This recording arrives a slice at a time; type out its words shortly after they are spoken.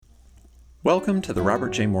Welcome to the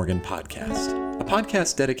Robert J. Morgan Podcast, a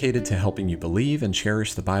podcast dedicated to helping you believe and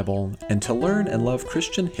cherish the Bible and to learn and love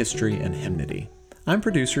Christian history and hymnody. I'm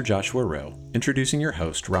producer Joshua Rowe, introducing your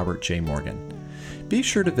host, Robert J. Morgan. Be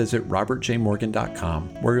sure to visit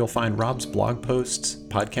robertjmorgan.com, where you'll find Rob's blog posts,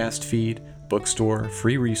 podcast feed, bookstore,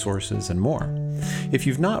 free resources, and more. If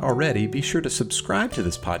you've not already, be sure to subscribe to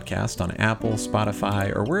this podcast on Apple,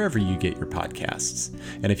 Spotify, or wherever you get your podcasts.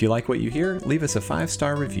 And if you like what you hear, leave us a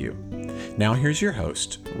 5-star review. Now here's your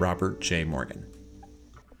host, Robert J. Morgan.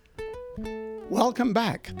 Welcome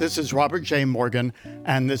back. This is Robert J. Morgan,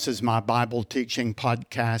 and this is my Bible teaching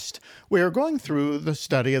podcast. We are going through the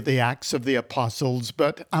study of the Acts of the Apostles,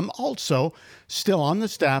 but I'm also still on the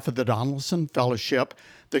staff of the Donaldson Fellowship,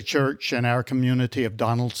 the church in our community of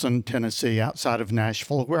Donaldson, Tennessee, outside of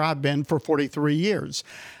Nashville, where I've been for 43 years.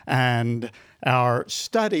 And our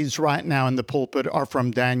studies right now in the pulpit are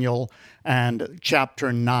from Daniel, and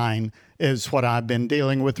chapter 9 is what I've been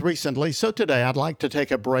dealing with recently. So today I'd like to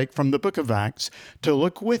take a break from the book of Acts to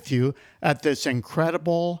look with you at this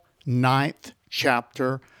incredible 9th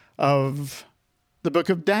chapter of the book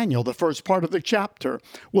of Daniel, the first part of the chapter.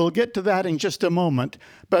 We'll get to that in just a moment.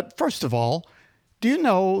 But first of all, do you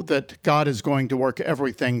know that God is going to work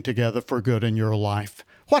everything together for good in your life?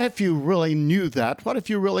 What if you really knew that? What if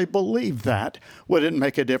you really believed that? Would it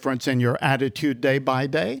make a difference in your attitude day by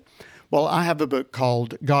day? Well, I have a book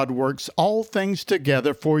called God Works All Things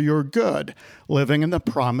Together for Your Good, Living in the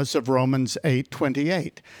Promise of Romans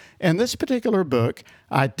 8:28. In this particular book,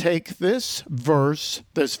 I take this verse,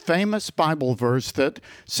 this famous Bible verse that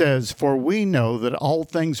says, "For we know that all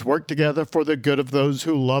things work together for the good of those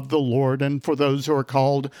who love the Lord and for those who are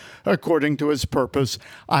called according to his purpose."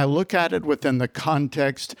 I look at it within the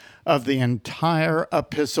context of the entire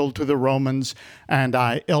epistle to the Romans, and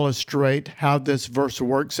I illustrate how this verse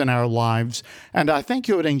works in our lives, and I think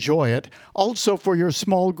you would enjoy it. Also for your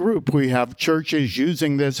small group, we have churches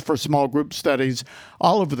using this for small group studies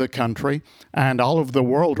all over the country and all over the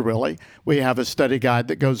world, really. We have a study guide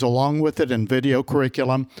that goes along with it and video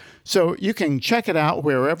curriculum. So you can check it out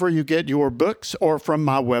wherever you get your books or from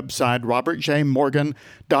my website,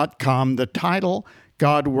 robertjmorgan.com. The title,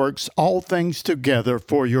 God Works All Things Together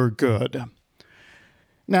for Your Good.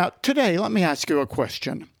 Now, today, let me ask you a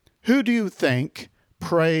question. Who do you think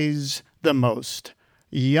prays the most?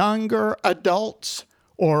 Younger adults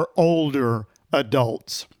or older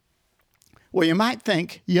adults? Well, you might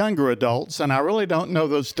think younger adults, and I really don't know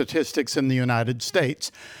those statistics in the United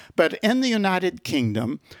States, but in the United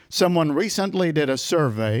Kingdom, someone recently did a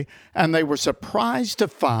survey, and they were surprised to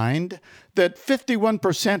find that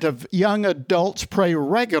 51% of young adults pray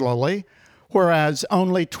regularly, whereas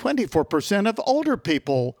only 24% of older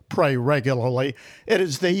people pray regularly. It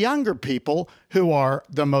is the younger people who are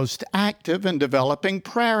the most active in developing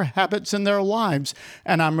prayer habits in their lives,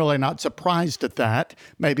 and I'm really not surprised at that.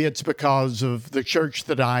 Maybe it's because of the church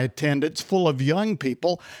that I attend. It's full of young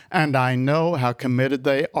people, and I know how committed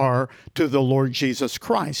they are to the Lord Jesus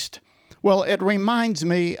Christ. Well, it reminds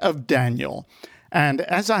me of Daniel. And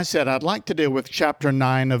as I said, I'd like to deal with chapter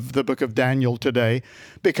 9 of the book of Daniel today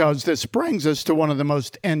because this brings us to one of the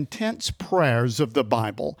most intense prayers of the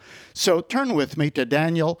Bible. So turn with me to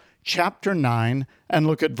Daniel chapter 9 and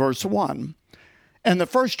look at verse 1. In the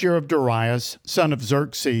first year of Darius, son of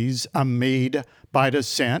Xerxes, a Mede by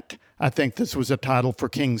descent, I think this was a title for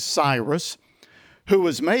King Cyrus, who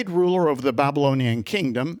was made ruler over the Babylonian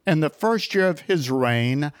kingdom, in the first year of his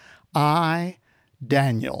reign, I,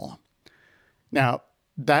 Daniel. Now,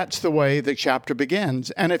 that's the way the chapter begins.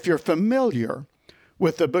 And if you're familiar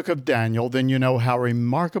with the book of Daniel, then you know how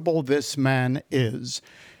remarkable this man is.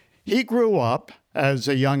 He grew up as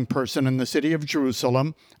a young person in the city of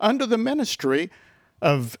Jerusalem under the ministry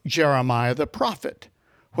of Jeremiah the prophet.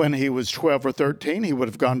 When he was 12 or 13, he would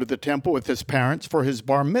have gone to the temple with his parents for his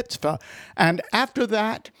bar mitzvah. And after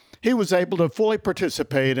that, he was able to fully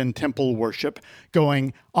participate in temple worship,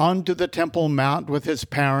 going onto the Temple Mount with his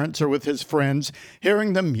parents or with his friends,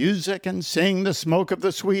 hearing the music and seeing the smoke of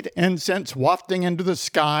the sweet incense wafting into the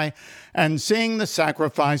sky, and seeing the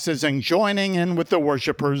sacrifices and joining in with the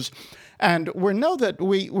worshipers. And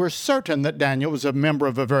we're certain that Daniel was a member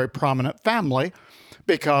of a very prominent family,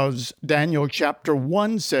 because Daniel chapter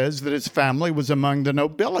 1 says that his family was among the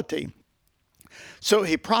nobility. So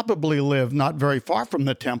he probably lived not very far from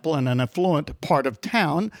the temple in an affluent part of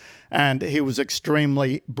town, and he was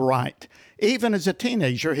extremely bright. Even as a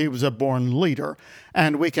teenager, he was a born leader,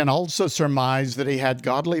 and we can also surmise that he had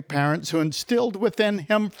godly parents who instilled within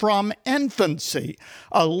him from infancy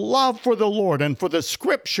a love for the Lord and for the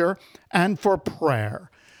Scripture and for prayer.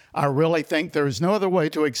 I really think there is no other way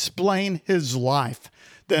to explain his life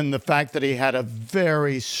than the fact that he had a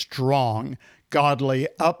very strong, godly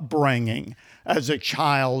upbringing as a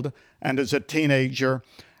child and as a teenager.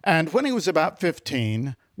 And when he was about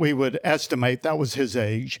 15, we would estimate that was his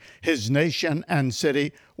age, his nation and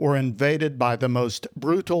city were invaded by the most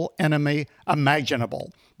brutal enemy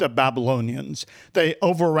imaginable, the Babylonians. They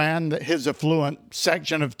overran his affluent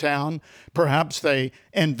section of town. Perhaps they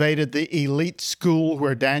invaded the elite school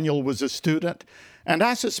where Daniel was a student. And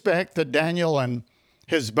I suspect that Daniel and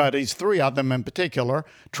his buddies, 3 of them in particular,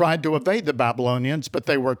 tried to evade the Babylonians, but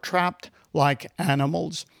they were trapped like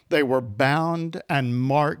animals. They were bound and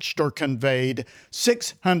marched or conveyed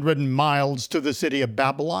 600 miles to the city of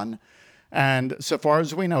Babylon. And so far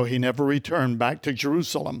as we know, he never returned back to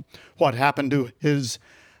Jerusalem. What happened to his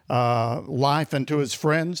life and to his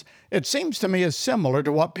friends, it seems to me is similar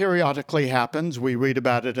to what periodically happens. We read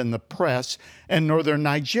about it in the press in northern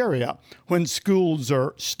Nigeria when schools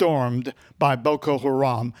are stormed by Boko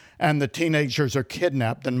Haram and the teenagers are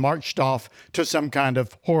kidnapped and marched off to some kind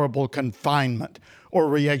of horrible confinement or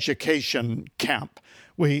re-education camp.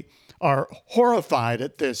 We are horrified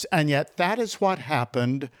at this, and yet that is what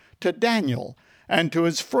happened to Daniel and to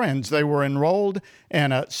his friends. They were enrolled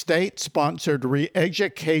in a state-sponsored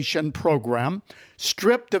re-education program,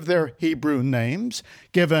 stripped of their Hebrew names,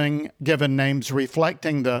 given names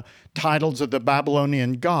reflecting the titles of the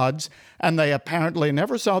Babylonian gods, and they apparently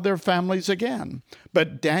never saw their families again.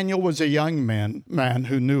 But Daniel was a young man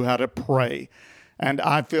who knew how to pray. And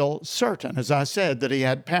I feel certain, as I said, that he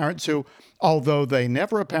had parents who, although they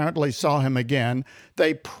never apparently saw him again,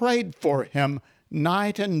 they prayed for him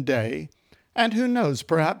night and day. And who knows,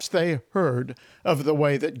 perhaps they heard of the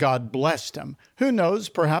way that God blessed him. Who knows,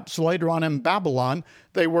 perhaps later on in Babylon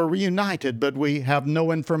they were reunited, but we have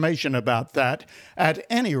no information about that. At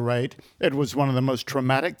any rate, it was one of the most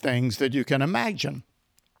traumatic things that you can imagine.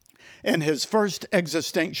 In his first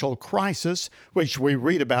existential crisis, which we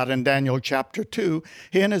read about in Daniel chapter 2,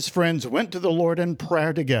 he and his friends went to the Lord in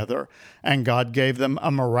prayer together, and God gave them a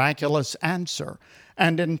miraculous answer.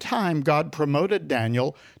 And in time, God promoted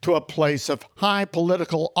Daniel to a place of high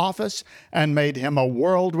political office and made him a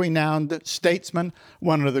world-renowned statesman,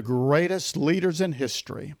 one of the greatest leaders in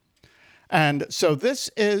history. And so this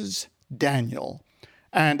is Daniel,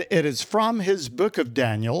 and it is from his book of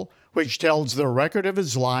Daniel, which tells the record of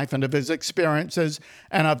his life and of his experiences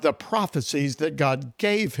and of the prophecies that God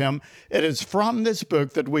gave him. It is from this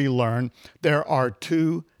book that we learn there are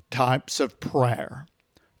 2 types of prayer.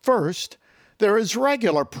 First, there is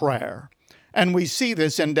regular prayer, and we see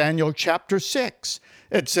this in Daniel chapter 6.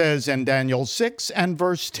 It says in Daniel 6 and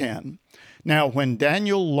verse 10, "Now when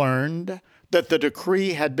Daniel learned that the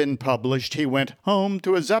decree had been published, he went home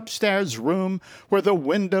to his upstairs room where the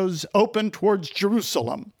windows opened towards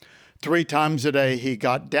Jerusalem. 3 times a day he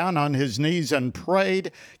got down on his knees and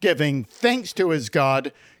prayed, giving thanks to his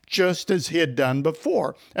God, just as he had done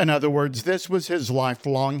before." In other words, this was his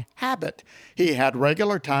lifelong habit. He had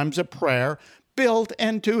regular times of prayer built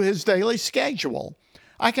into his daily schedule.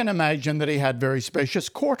 I can imagine that he had very spacious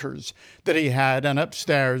quarters, that he had an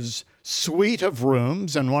upstairs suite of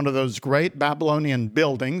rooms in one of those great Babylonian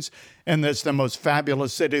buildings in this, the most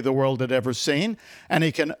fabulous city the world had ever seen. And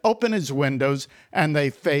he can open his windows and they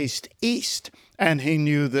faced east. And he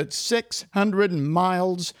knew that 600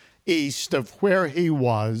 miles east of where he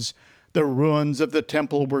was, the ruins of the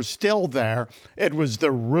temple were still there. It was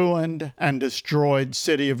the ruined and destroyed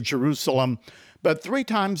city of Jerusalem. But 3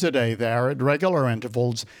 times a day there, at regular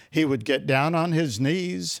intervals, he would get down on his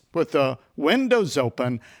knees with the windows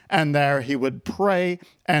open, and there he would pray,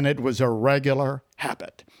 and it was a regular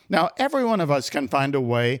habit. Now, every one of us can find a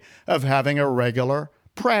way of having a regular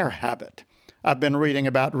prayer habit. I've been reading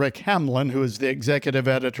about Rick Hamlin, who is the executive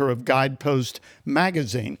editor of Guidepost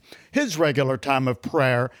magazine. His regular time of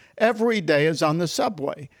prayer every day is on the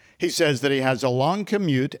subway. He says that he has a long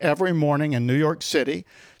commute every morning in New York City,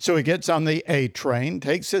 so he gets on the A train,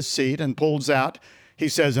 takes his seat, and pulls out, he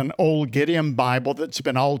says, an old Gideon Bible that's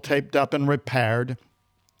been all taped up and repaired.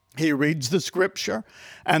 He reads the scripture,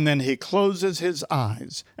 and then he closes his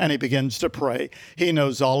eyes, and he begins to pray. He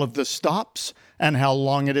knows all of the stops and how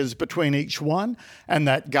long it is between each one, and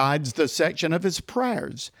that guides the section of his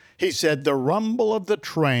prayers. He said, "The rumble of the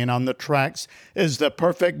train on the tracks is the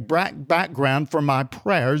perfect background for my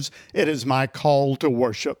prayers. It is my call to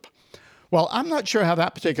worship." Well, I'm not sure how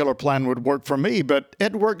that particular plan would work for me, but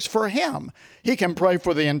it works for him. He can pray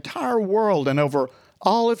for the entire world and over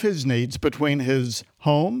all of his needs between his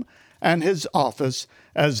home and his office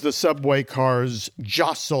as the subway cars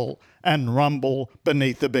jostle and rumble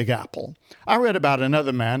beneath the Big Apple. I read about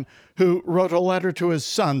another man who wrote a letter to his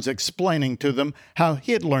sons explaining to them how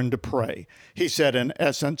he had learned to pray. He said, in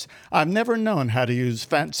essence, "I've never known how to use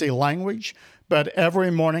fancy language, but every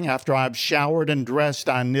morning after I've showered and dressed,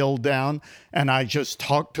 I kneel down and I just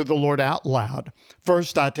talk to the Lord out loud.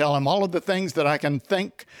 First, I tell him all of the things that I can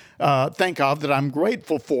think of that I'm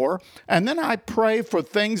grateful for, and then I pray for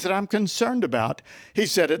things that I'm concerned about." He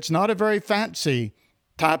said, "It's not a very fancy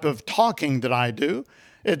type of talking that I do.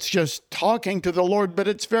 It's just talking to the Lord, but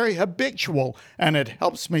it's very habitual, and it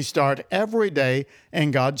helps me start every day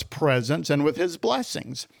in God's presence and with his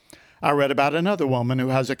blessings." I read about another woman who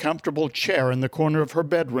has a comfortable chair in the corner of her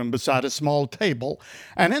bedroom beside a small table,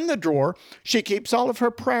 and in the drawer she keeps all of her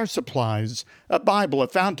prayer supplies: a Bible, a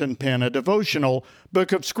fountain pen, a devotional,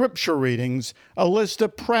 book of scripture readings, a list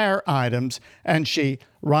of prayer items, and she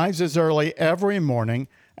rises early every morning,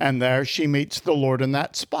 and there she meets the Lord in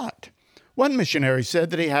that spot. One missionary said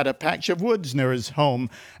that he had a patch of woods near his home,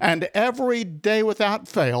 and every day without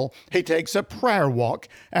fail, he takes a prayer walk,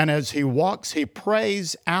 and as he walks, he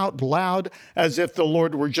prays out loud as if the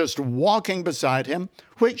Lord were just walking beside him,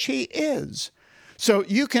 which he is. So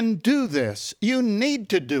you can do this. You need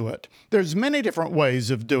to do it. There's many different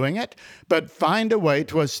ways of doing it, but find a way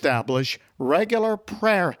to establish regular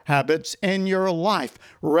prayer habits in your life.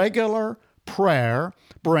 Regular prayer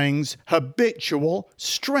brings habitual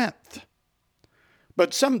strength.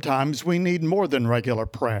 But sometimes we need more than regular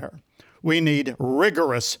prayer. We need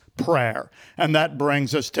rigorous prayer. And that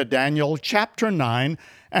brings us to Daniel chapter 9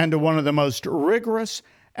 and to one of the most rigorous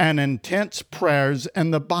and intense prayers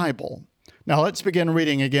in the Bible. Now let's begin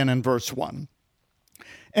reading again in verse 1.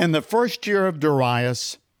 "In the first year of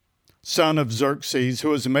Darius, son of Xerxes, who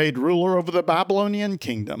was made ruler over the Babylonian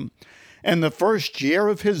kingdom, in the first year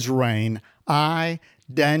of his reign, I,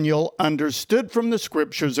 Daniel, understood from the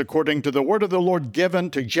scriptures, according to the word of the Lord given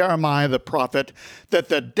to Jeremiah the prophet, that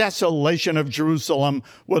the desolation of Jerusalem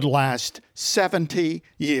would last 70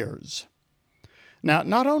 years. Now,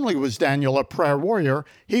 not only was Daniel a prayer warrior,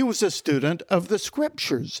 he was a student of the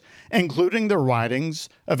scriptures, including the writings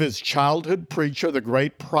of his childhood preacher, the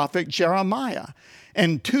great prophet Jeremiah.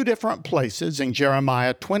 In two different places, in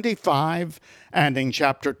Jeremiah 25 and in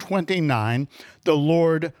chapter 29, the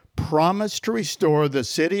Lord promised to restore the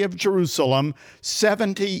city of Jerusalem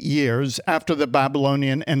 70 years after the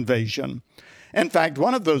Babylonian invasion. In fact,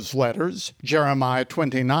 one of those letters, Jeremiah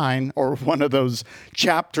 29, or one of those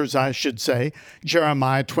chapters, I should say,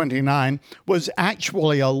 Jeremiah 29, was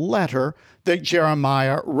actually a letter that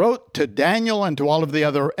Jeremiah wrote to Daniel and to all of the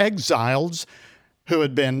other exiles who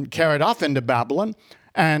had been carried off into Babylon.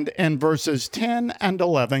 And in verses 10 and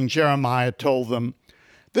 11, Jeremiah told them,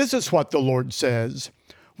 "This is what the Lord says.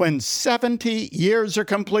 When 70 years are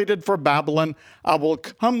completed for Babylon, I will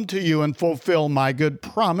come to you and fulfill my good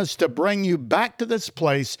promise to bring you back to this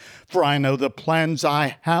place, for I know the plans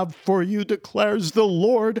I have for you, declares the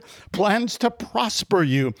Lord, plans to prosper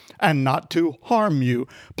you and not to harm you,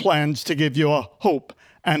 plans to give you a hope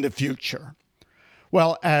and a future."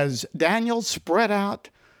 Well, as Daniel spread out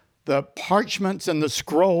the parchments and the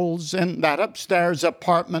scrolls in that upstairs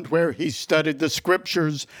apartment where he studied the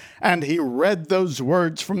scriptures, and he read those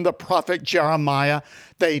words from the prophet Jeremiah,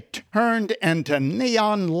 they turned into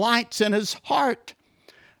neon lights in his heart.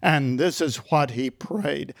 And this is what he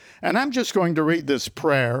prayed. And I'm just going to read this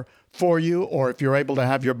prayer for you, or if you're able to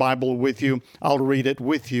have your Bible with you, I'll read it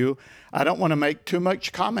with you. I don't want to make too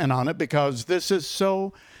much comment on it because this is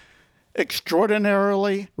so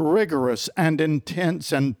extraordinarily rigorous and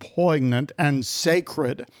intense and poignant and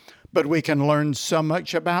sacred. But we can learn so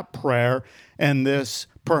much about prayer in this,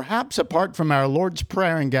 perhaps apart from our Lord's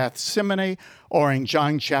Prayer in Gethsemane or in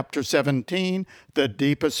John chapter 17, the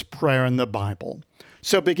deepest prayer in the Bible.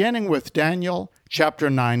 So beginning with Daniel chapter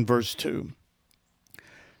 9, verse 2.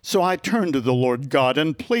 "So I turned to the Lord God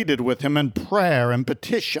and pleaded with him in prayer and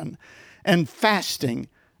petition and fasting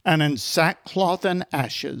and in sackcloth and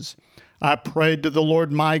ashes. I prayed to the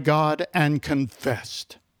Lord my God and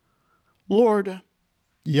confessed, Lord,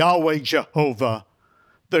 Yahweh Jehovah,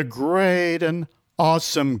 the great and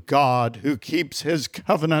awesome God who keeps his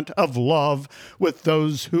covenant of love with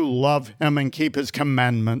those who love him and keep his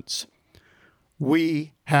commandments.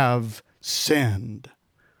 We have sinned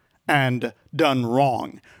and done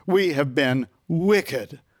wrong. We have been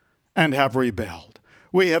wicked and have rebelled.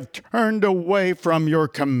 We have turned away from your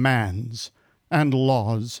commands and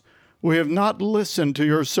laws. We have not listened to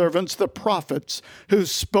your servants, the prophets, who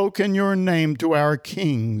spoke in your name to our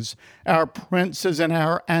kings, our princes, and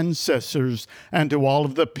our ancestors, and to all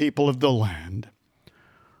of the people of the land.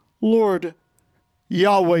 Lord,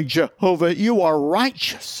 Yahweh Jehovah, you are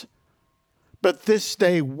righteous. But this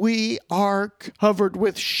day we are covered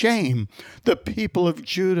with shame, the people of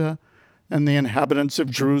Judah and the inhabitants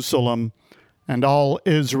of Jerusalem, and all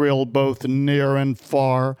Israel, both near and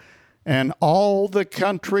far, and all the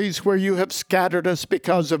countries where you have scattered us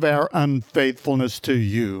because of our unfaithfulness to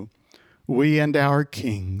you. We and our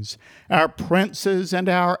kings, our princes and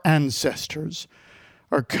our ancestors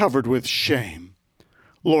are covered with shame,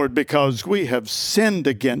 Lord, because we have sinned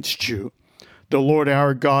against you. The Lord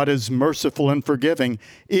our God is merciful and forgiving.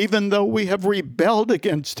 Even though we have rebelled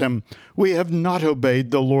against him, we have not obeyed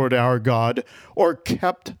the Lord our God or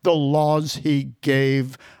kept the laws he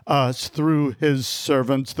gave us through his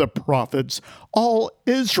servants, the prophets. All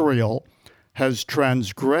Israel has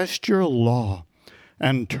transgressed your law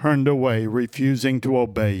and turned away, refusing to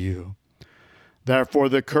obey you. Therefore,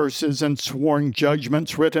 the curses and sworn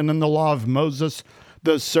judgments written in the law of Moses,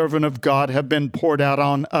 the servant of God, have been poured out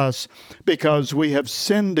on us because we have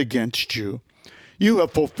sinned against you. You have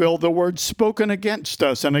fulfilled the words spoken against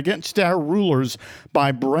us and against our rulers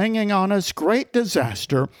by bringing on us great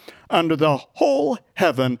disaster. Under the whole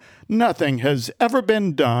heaven, nothing has ever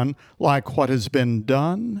been done like what has been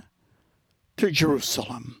done to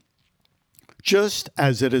Jerusalem. Just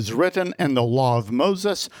as it is written in the law of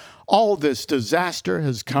Moses, all this disaster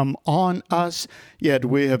has come on us, yet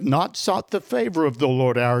we have not sought the favor of the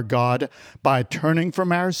Lord our God by turning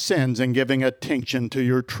from our sins and giving attention to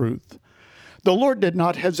your truth. The Lord did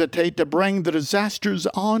not hesitate to bring the disasters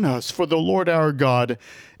on us, for the Lord our God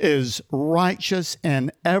is righteous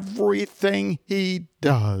in everything he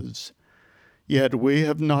does. Yet we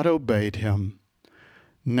have not obeyed him.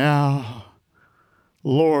 Now,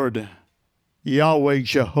 Lord, Yahweh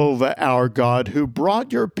Jehovah our God, who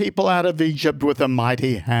brought your people out of Egypt with a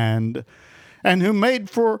mighty hand, and who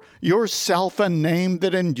made for yourself a name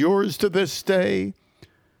that endures to this day,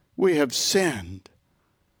 we have sinned.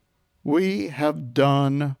 We have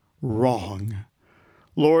done wrong.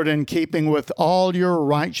 Lord, in keeping with all your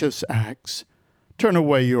righteous acts, turn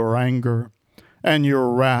away your anger and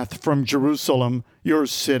your wrath from Jerusalem, your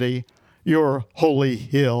city, your holy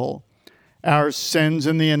hill. Our sins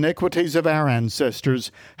and the iniquities of our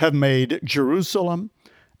ancestors have made Jerusalem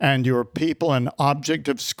and your people an object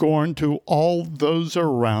of scorn to all those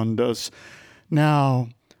around us. Now,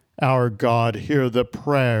 our God, hear the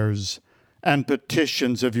prayers and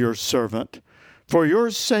petitions of your servant. For your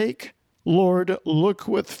sake, Lord, look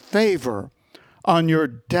with favor on your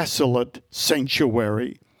desolate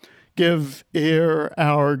sanctuary. Give ear,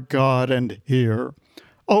 our God, and hear.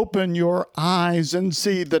 Open your eyes and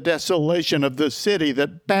see the desolation of the city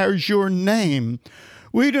that bears your name.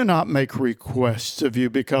 We do not make requests of you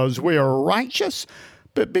because we are righteous,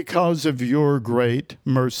 but because of your great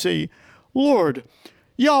mercy. Lord,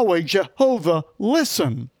 Yahweh Jehovah,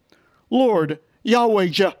 listen. Lord, Yahweh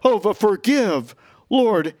Jehovah, forgive.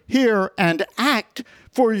 Lord, hear and act.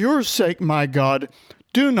 For your sake, my God,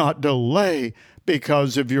 do not delay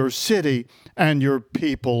because of your city and your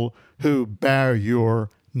people who bear your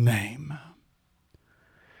name.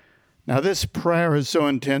 Now, this prayer is so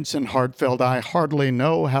intense and heartfelt, I hardly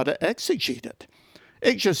know how to exegete it.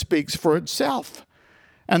 It just speaks for itself.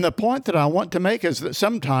 And the point that I want to make is that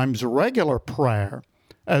sometimes regular prayer,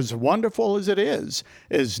 as wonderful as it is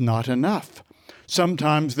not enough.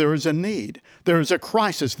 Sometimes there is a need, there is a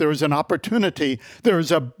crisis, there is an opportunity, there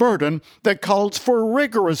is a burden that calls for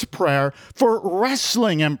rigorous prayer, for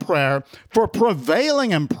wrestling in prayer, for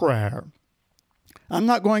prevailing in prayer. I'm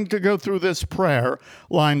not going to go through this prayer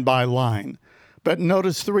line by line, but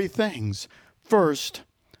notice three things. First,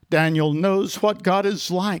 Daniel knows what God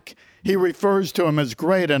is like. He refers to him as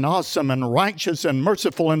great and awesome and righteous and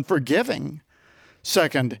merciful and forgiving.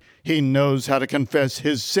 Second, he knows how to confess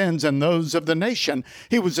his sins and those of the nation.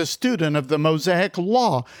 He was a student of the Mosaic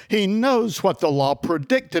law. He knows what the law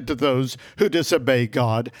predicted to those who disobey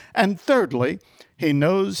God. And thirdly, he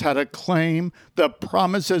knows how to claim the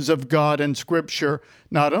promises of God in Scripture,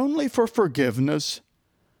 not only for forgiveness,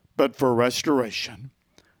 but for restoration.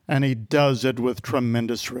 And he does it with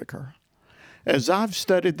tremendous rigor. As I've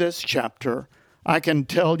studied this chapter, I can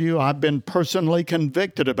tell you I've been personally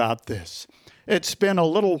convicted about this. It's been a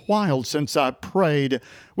little while since I prayed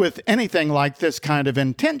with anything like this kind of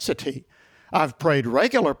intensity. I've prayed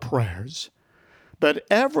regular prayers, but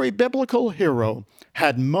every biblical hero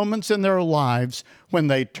had moments in their lives when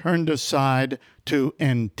they turned aside to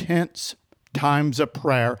intense times of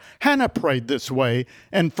prayer. Hannah prayed this way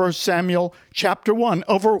in 1 Samuel chapter 1,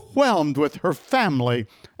 overwhelmed with her family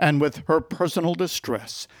and with her personal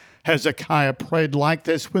distress. Hezekiah prayed like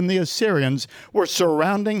this when the Assyrians were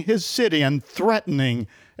surrounding his city and threatening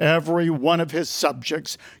every one of his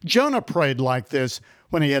subjects. Jonah prayed like this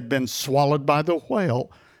when he had been swallowed by the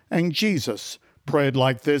whale. And Jesus prayed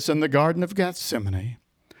like this in the Garden of Gethsemane.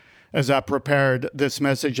 As I prepared this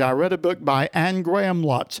message, I read a book by Anne Graham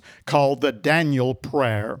Lotz called The Daniel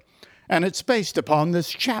Prayer. And it's based upon this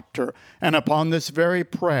chapter and upon this very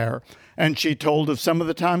prayer. And she told of some of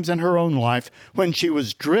the times in her own life when she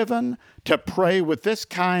was driven to pray with this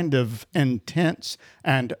kind of intense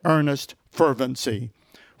and earnest fervency.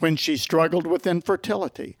 When she struggled with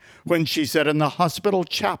infertility, when she sat in the hospital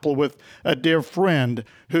chapel with a dear friend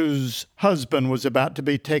whose husband was about to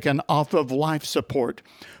be taken off of life support,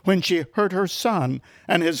 when she heard her son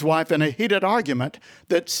and his wife in a heated argument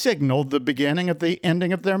that signaled the beginning of the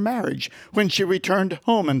ending of their marriage, when she returned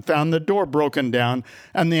home and found the door broken down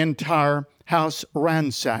and the entire house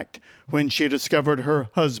ransacked, when she discovered her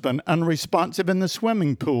husband unresponsive in the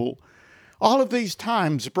swimming pool. All of these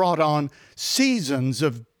times brought on seasons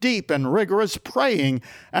of deep and rigorous praying,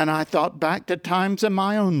 and I thought back to times in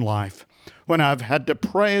my own life when I've had to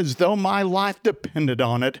pray as though my life depended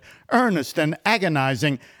on it, earnest and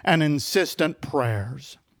agonizing and insistent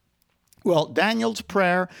prayers. Well, Daniel's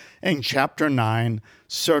prayer in chapter 9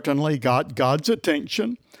 certainly got God's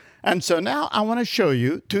attention. And so now I want to show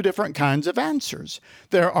you two different kinds of answers.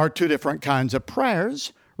 There are two different kinds of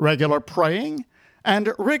prayers, regular praying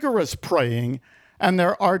and rigorous praying, and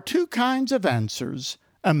there are two kinds of answers,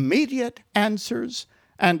 immediate answers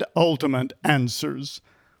and ultimate answers.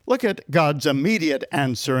 Look at God's immediate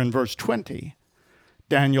answer in verse 20.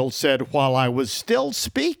 Daniel said, "While I was still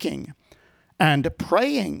speaking and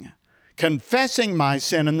praying, confessing my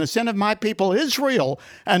sin and the sin of my people Israel,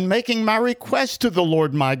 and making my request to the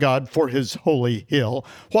Lord my God for his holy hill,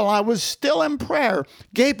 while I was still in prayer,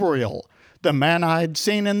 Gabriel, the man I had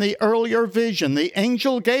seen in the earlier vision, the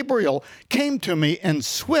angel Gabriel, came to me in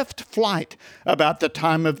swift flight about the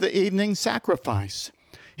time of the evening sacrifice.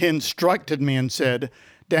 He instructed me and said,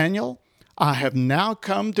 'Daniel, I have now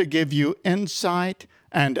come to give you insight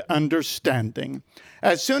and understanding.'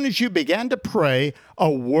 As soon as you began to pray, a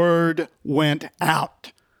word went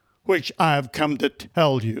out, which I have come to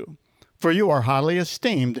tell you. For you are highly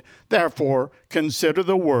esteemed. Therefore, consider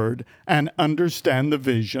the word and understand the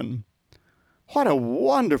vision." What a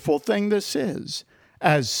wonderful thing this is.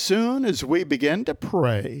 As soon as we begin to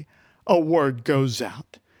pray, a word goes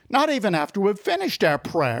out. Not even after we've finished our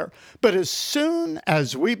prayer, but as soon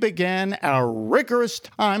as we begin our rigorous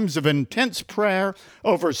times of intense prayer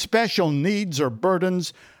over special needs or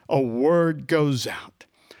burdens, a word goes out.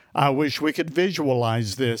 I wish we could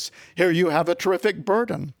visualize this. Here you have a terrific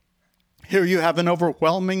burden. Here you have an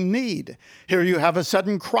overwhelming need. Here you have a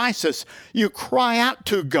sudden crisis. You cry out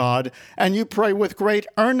to God and you pray with great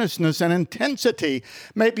earnestness and intensity.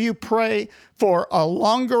 Maybe you pray for a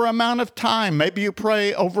longer amount of time. Maybe you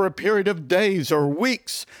pray over a period of days or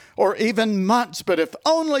weeks or even months. But if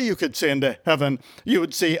only you could see into heaven, you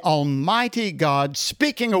would see Almighty God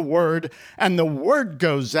speaking a word, and the word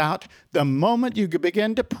goes out. The moment you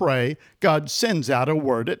begin to pray, God sends out a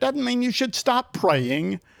word. It doesn't mean you should stop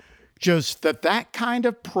praying. Just that kind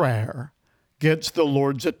of prayer gets the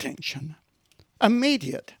Lord's attention.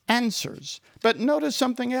 Immediate answers. But notice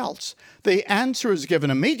something else. The answer is given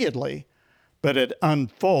immediately, but it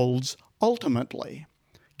unfolds ultimately.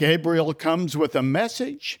 Gabriel comes with a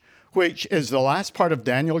message, which is the last part of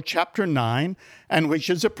Daniel chapter 9, and which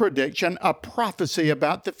is a prediction, a prophecy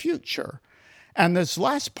about the future. And this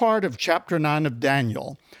last part of chapter 9 of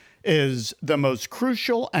Daniel is the most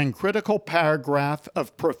crucial and critical paragraph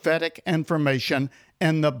of prophetic information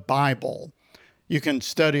in the Bible. You can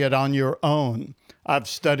study it on your own. I've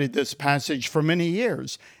studied this passage for many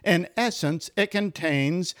years. In essence, it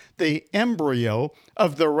contains the embryo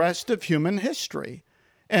of the rest of human history.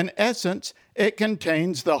 In essence, it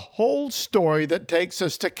contains the whole story that takes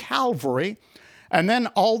us to Calvary, and then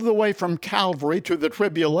all the way from Calvary to the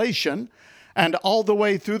tribulation, and all the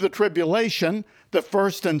way through the tribulation, the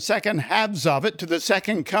first and second halves of it, to the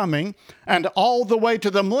second coming, and all the way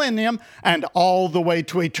to the millennium, and all the way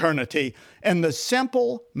to eternity. And the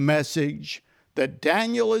simple message that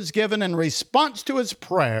Daniel is given in response to his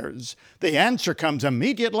prayers, the answer comes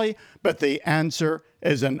immediately, but the answer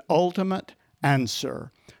is an ultimate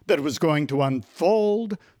answer that was going to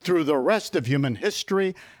unfold through the rest of human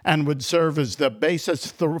history and would serve as the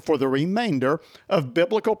basis for the remainder of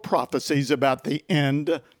biblical prophecies about the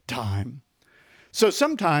end time. So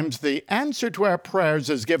sometimes the answer to our prayers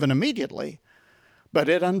is given immediately, but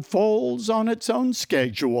it unfolds on its own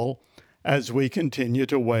schedule as we continue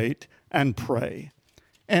to wait and pray.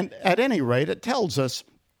 And at any rate, it tells us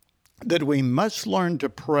that we must learn to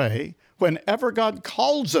pray whenever God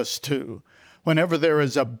calls us to, whenever there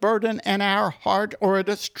is a burden in our heart or a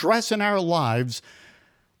distress in our lives,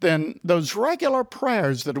 then those regular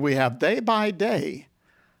prayers that we have day by day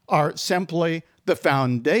are simply the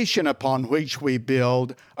foundation upon which we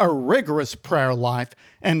build a rigorous prayer life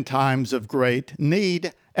in times of great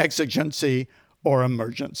need, exigency, or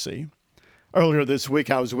emergency. Earlier this week,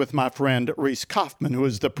 I was with my friend Reese Kaufman, who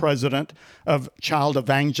is the president of Child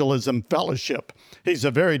Evangelism Fellowship. He's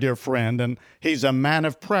a very dear friend, and he's a man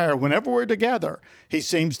of prayer. Whenever we're together, he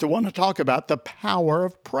seems to want to talk about the power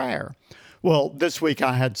of prayer. Well, this week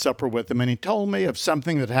I had supper with him, and he told me of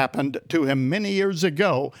something that happened to him many years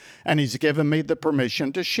ago, and he's given me the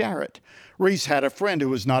permission to share it. Reese had a friend who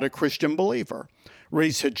was not a Christian believer.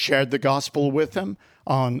 Reese had shared the gospel with him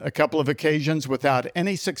on a couple of occasions without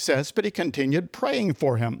any success, but he continued praying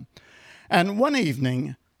for him. And one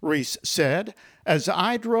evening, Reese said, as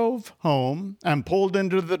I drove home and pulled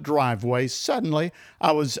into the driveway, suddenly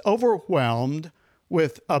I was overwhelmed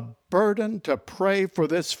with a burden to pray for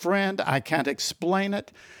this friend. I can't explain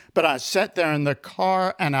it, but I sat there in the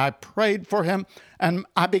car and I prayed for him, and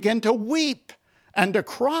I began to weep and to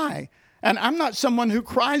cry. And I'm not someone who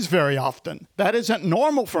cries very often. That isn't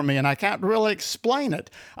normal for me, and I can't really explain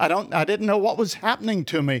it. I didn't know what was happening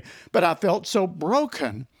to me, but I felt so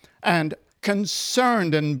broken and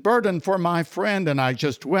concerned and burdened for my friend, and I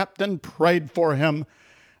just wept and prayed for him.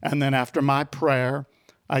 And then after my prayer,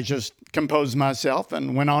 I just composed myself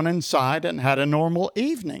and went on inside and had a normal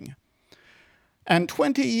evening. And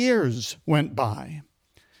 20 years went by.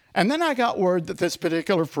 And then I got word that this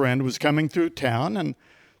particular friend was coming through town, and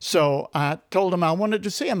so I told him I wanted to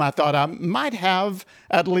see him. I thought I might have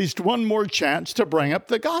at least one more chance to bring up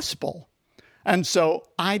the gospel. And so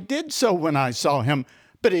I did so when I saw him,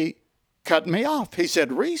 but he cut me off. He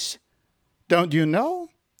said, Reese, don't you know?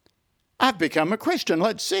 I've become a Christian.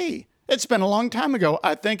 Let's see. It's been a long time ago.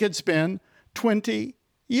 I think it's been 20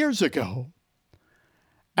 years ago.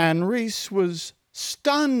 And Reese was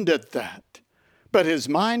stunned at that. But his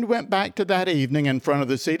mind went back to that evening in front of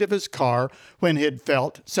the seat of his car when he had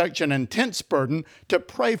felt such an intense burden to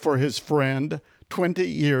pray for his friend 20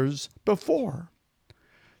 years before.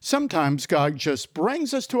 Sometimes God just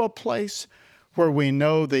brings us to a place where we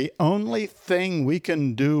know the only thing we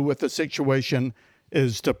can do with the situation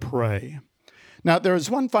is to pray. Now, there is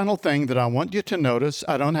one final thing that I want you to notice.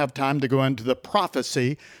 I don't have time to go into the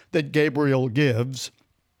prophecy that Gabriel gives,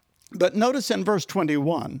 but notice in verse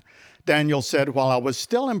 21, Daniel said, while I was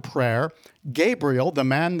still in prayer, Gabriel, the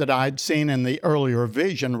man that I'd seen in the earlier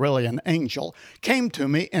vision, really an angel, came to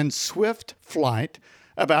me in swift flight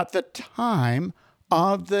about the time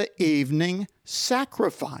of the evening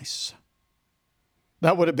sacrifice.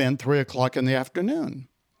 That would have been 3 o'clock in the afternoon.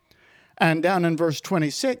 And down in verse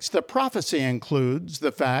 26, the prophecy includes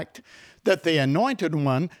the fact that the Anointed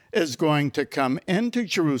One is going to come into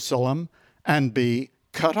Jerusalem and be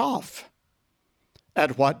cut off.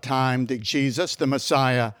 At what time did Jesus, the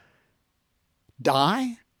Messiah,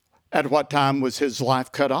 die? At what time was his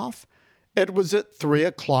life cut off? It was at 3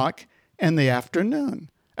 o'clock in the afternoon,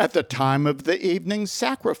 at the time of the evening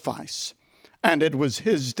sacrifice. And it was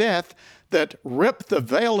his death that ripped the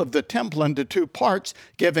veil of the temple into two parts,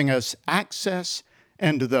 giving us access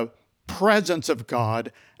into the presence of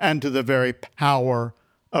God and to the very power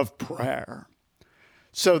of prayer.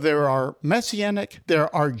 So there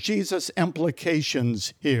are Jesus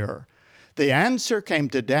implications here. The answer came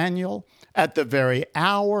to Daniel at the very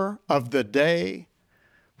hour of the day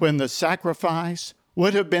when the sacrifice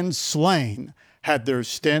would have been slain had there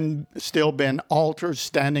still been altars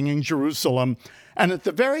standing in Jerusalem, and at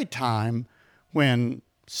the very time when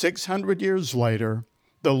 600 years later,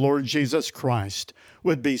 the Lord Jesus Christ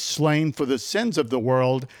would be slain for the sins of the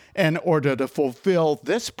world in order to fulfill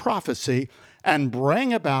this prophecy and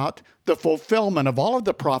bring about the fulfillment of all of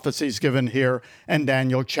the prophecies given here in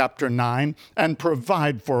Daniel chapter 9 and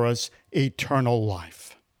provide for us eternal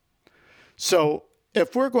life. So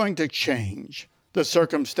if we're going to change the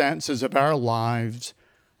circumstances of our lives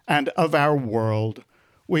and of our world,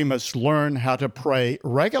 we must learn how to pray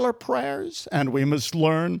regular prayers, and we must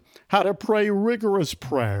learn how to pray rigorous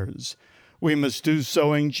prayers. We must do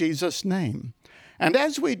so in Jesus' name. And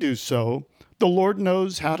as we do so, the Lord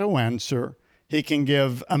knows how to answer. He can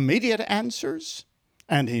give immediate answers,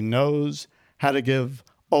 and he knows how to give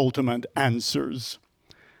ultimate answers.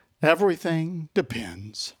 Everything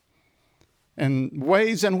depends, in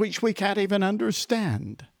ways in which we can't even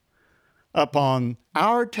understand, upon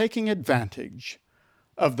our taking advantage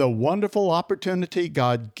of the wonderful opportunity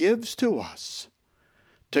God gives to us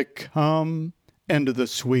to come into the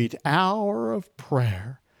sweet hour of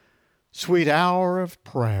prayer Sweet hour of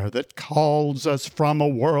prayer that calls us from a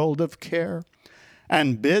world of care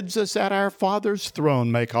and bids us at our Father's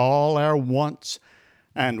throne make all our wants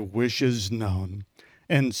and wishes known.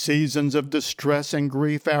 In seasons of distress and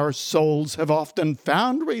grief, our souls have often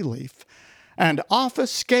found relief and oft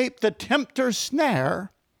escaped the tempter's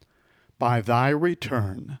snare by thy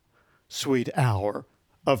return, sweet hour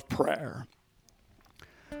of prayer.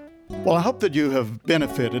 Well, I hope that you have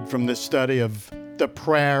benefited from this study of the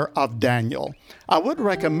prayer of Daniel. I would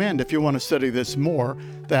recommend, if you want to study this more,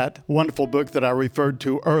 that wonderful book that I referred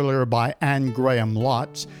to earlier by Anne Graham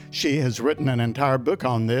Lotz. She has written an entire book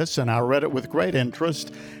on this, and I read it with great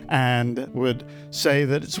interest and would say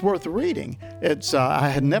that it's worth reading. I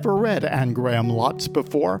had never read Anne Graham Lotz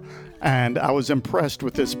before, and I was impressed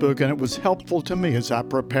with this book, and it was helpful to me as I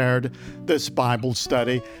prepared this Bible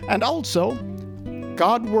study. And also,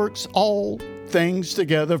 God Works All Things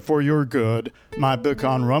Together for Your Good, my book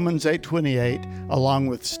on Romans 8:28, along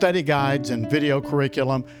with study guides and video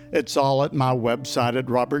curriculum. It's all at my website at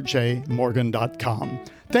robertjmorgan.com.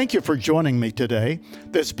 Thank you for joining me today.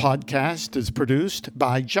 This podcast is produced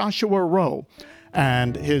by Joshua Rowe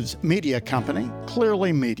and his media company,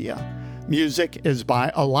 Clearly Media. Music is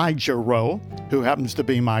by Elijah Rowe, who happens to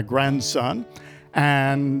be my grandson,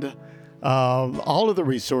 and all of the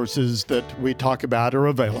resources that we talk about are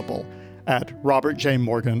available at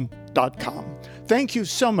robertjmorgan.com. Thank you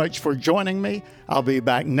so much for joining me. I'll be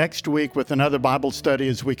back next week with another Bible study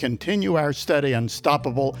as we continue our study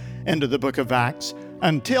Unstoppable into the book of Acts.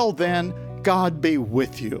 Until then, God be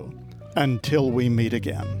with you until we meet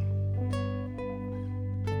again.